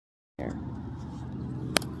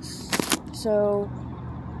So,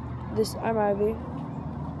 I'm Ivy,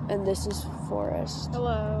 and this is Forrest.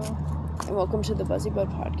 Hello. And welcome to the Buzzy Bud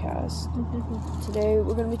Podcast. Today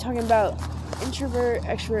we're going to be talking about introvert,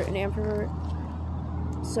 extrovert, and ambivert.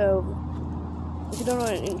 So, if you don't know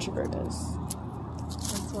what an introvert is,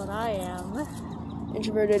 That's what I am.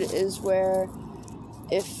 introverted is where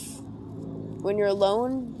when you're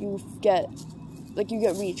alone, you get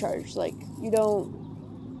recharged. Like, you don't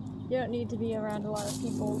need to be around a lot of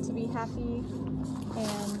people to be happy,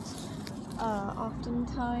 and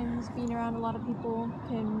oftentimes being around a lot of people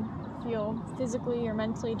can feel physically or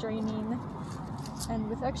mentally draining. And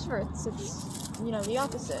with extroverts, it's, the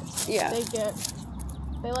opposite. Yeah.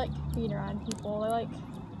 They like being around people. They like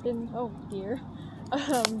being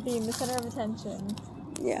the center of attention.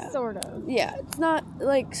 Yeah. Sort of. Yeah, it's not,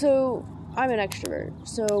 so I'm an extrovert,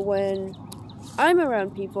 so when I'm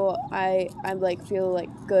around people, I'm feel,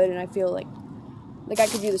 good, and I feel like I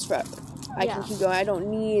could do this forever. I can keep going. I don't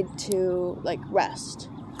need to, rest.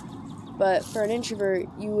 But for an introvert,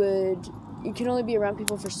 you can only be around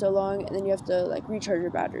people for so long, and then you have to, recharge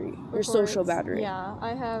your battery, your social battery. Yeah,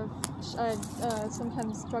 I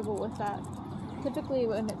sometimes struggle with that. Typically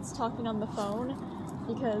when it's talking on the phone,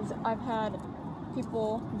 because I've had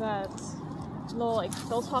people that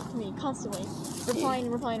they'll talk to me constantly, replying,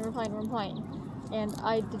 and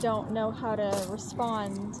I don't know how to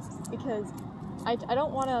respond, because I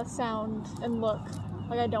don't want to sound and look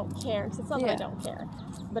like I don't care, because it's not that I don't care,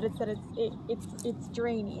 but it's that it's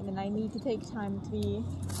draining, and I need to take time to be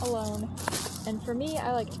alone. And for me,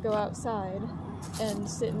 I like to go outside and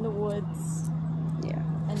sit in the woods,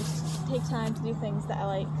 and just take time to do things that I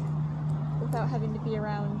like without having to be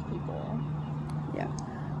around people. Yeah.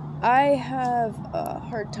 I have a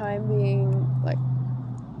hard time being,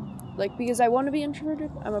 because I want to be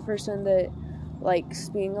introverted. I'm a person that likes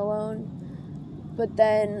being alone. But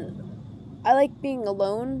then, I like being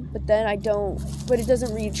alone, but it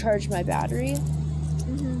doesn't recharge my battery.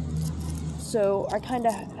 Mm-hmm. So, I kind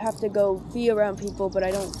of have to go be around people, but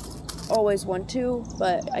I don't always want to,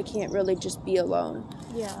 but I can't really just be alone.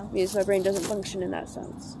 Yeah. Because my brain doesn't function in that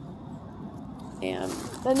sense. And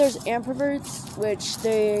then there's ambiverts, which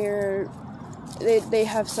they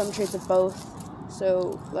have some traits of both.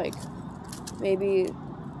 So, maybe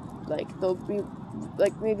they'll be, they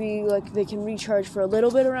can recharge for a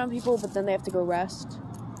little bit around people, but then they have to go rest.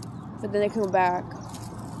 But then they come back.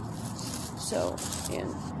 So,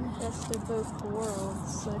 and... Best of both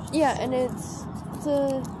worlds. And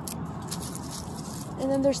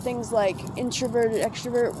and then there's things like introverted,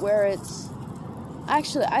 extrovert, where it's...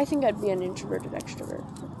 Actually, I think I'd be an introverted extrovert.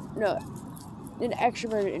 No, an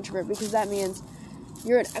extroverted introvert, because that means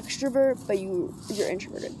you're an extrovert, but you're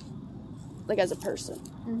introverted, as a person.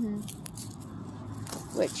 Mm-hmm.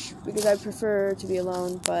 Because I prefer to be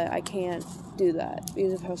alone, but I can't do that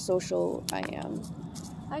because of how social I am.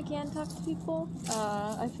 I can talk to people.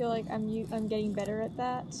 I feel like I'm getting better at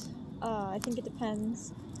that. I think it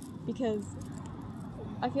depends, because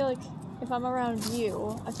I feel like if I'm around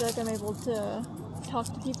you, I feel like I'm able to talk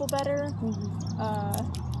to people better,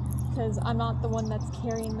 because I'm not the one that's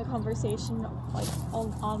carrying the conversation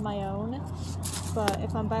on my own. But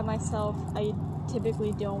if I'm by myself, I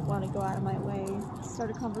typically don't want to go out of my way to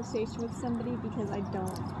start a conversation with somebody, because I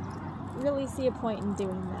don't really see a point in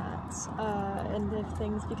doing that. And if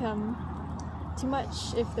things become too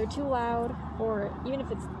much, if they're too loud, or even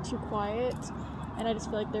if it's too quiet, and I just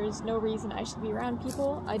feel like there's no reason I should be around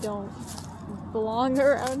people, I don't belong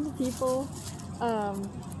around people,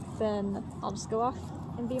 then I'll just go off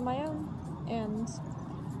and be my own. And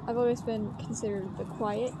I've always been considered the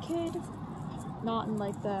quiet kid, not in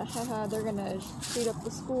the haha, they're gonna shoot up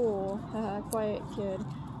the school, haha, quiet kid,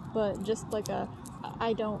 but just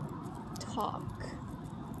I don't talk,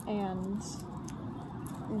 and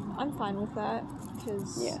I'm fine with that,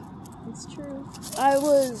 because it's true. I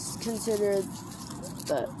was considered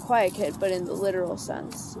the quiet kid, but in the literal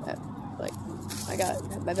sense. I got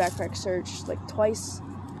my backpack searched twice,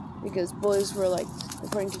 because bullies were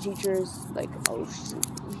according to teachers,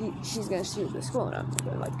 she's gonna shoot the school. And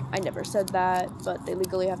I never said that, but they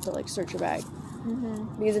legally have to search your bag.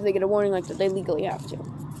 Mm-hmm. Because if they get a warning like that, they legally have to.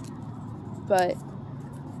 But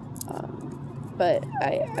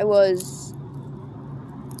I was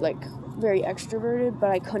very extroverted, but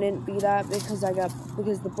I couldn't be that because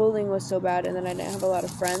the bullying was so bad, and then I didn't have a lot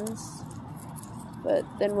of friends. But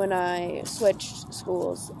then when I switched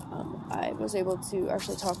schools, I was able to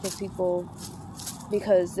actually talk with people,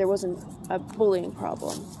 because there wasn't a bullying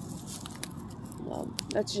problem.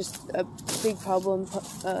 That's just a big problem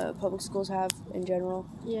public schools have in general.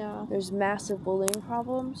 Yeah. There's massive bullying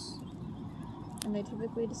problems, and they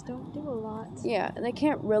typically just don't do a lot. Yeah, and they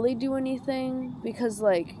can't really do anything because,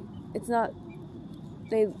 like, it's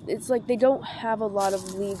like they don't have a lot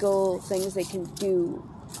of legal things they can do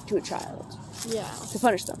to a child. Yeah. To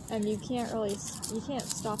punish them. And you can't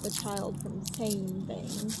stop a child from saying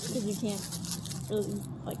things because you can't really,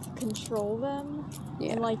 like, control them.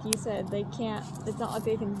 Yeah. And like you said, it's not like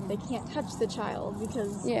they can't touch the child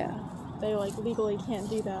because they, like, legally can't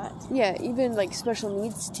do that. Yeah, even, like, special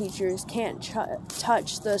needs teachers can't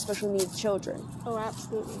touch the special needs children. Oh,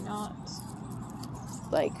 absolutely not.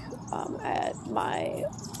 Like, at my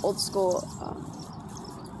old school,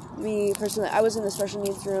 me personally, I was in the special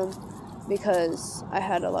needs room because I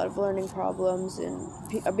had a lot of learning problems, and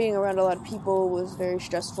being around a lot of people was very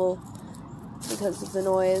stressful because of the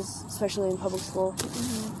noise, especially in public school.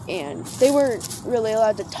 Mm-hmm. And they weren't really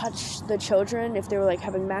allowed to touch the children if they were, like,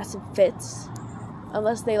 having massive fits,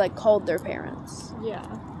 unless they, like, called their parents. Yeah.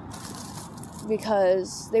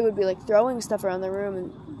 Because they would be, like, throwing stuff around the room,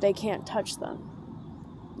 and they can't touch them.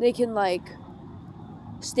 They can, like,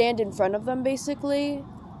 stand in front of them, basically,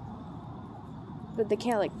 but they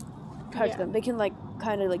can't, like, touch them. They can, like,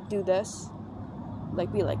 kind of, like, do this,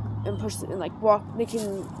 like, be, like, and push, and, like, walk. They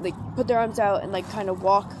can, like, put their arms out and, like, kind of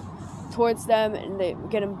walk towards them, and they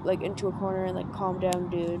get them, like, into a corner and, like, calm down,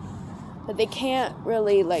 dude. But they can't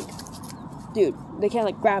really, like, they can't,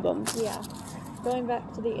 like, grab them. Yeah. Going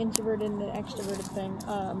back to the introverted and the extroverted thing,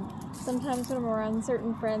 sometimes when I'm around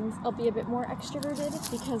certain friends, I'll be a bit more extroverted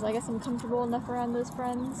because I guess I'm comfortable enough around those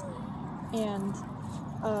friends, and,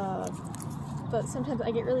 but sometimes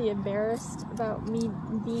I get really embarrassed about me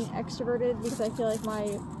being extroverted because I feel like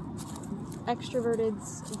my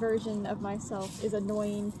extroverted's version of myself is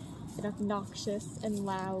annoying and obnoxious and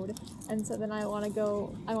loud, and so then I want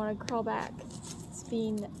to crawl back to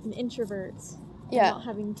being an introvert and not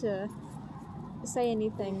having to say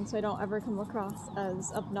anything so I don't ever come across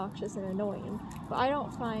as obnoxious and annoying. But I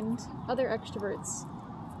don't find other extroverts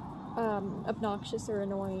obnoxious or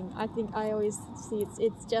annoying. I think I always see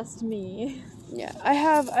it's just me. Yeah, I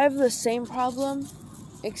have the same problem,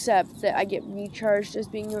 except that I get recharged as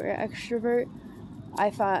being an extrovert. I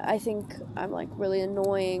think I'm, like, really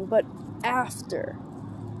annoying, but after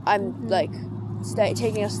I'm like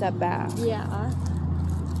taking a step back. Yeah.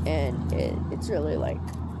 And it's really, like,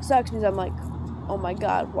 sucks because I'm like, oh my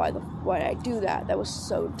god, why did I do that? That was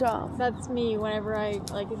so dumb. That's me whenever I,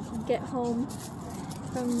 like, get home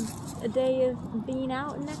from a day of being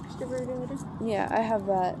out and extroverted. Yeah, I have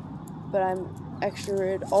that, but I'm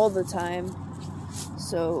extroverted all the time,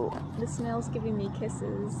 so the snail's giving me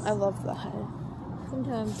kisses. I love that.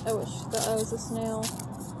 Sometimes I wish that I was a snail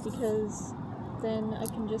because then I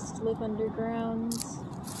can just live underground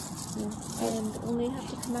and only have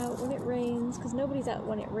to come out when it rains, because nobody's out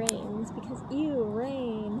when it rains, because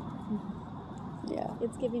rain. Yeah.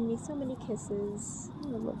 It's giving me so many kisses.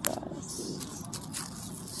 I love that.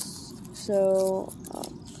 So,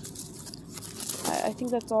 I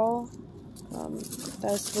think that's all.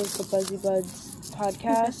 That was the Buzzy Buds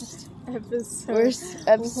podcast.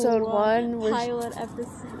 episode 1. Pilot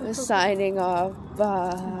episode. We're signing off.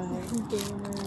 Bye. Gamer.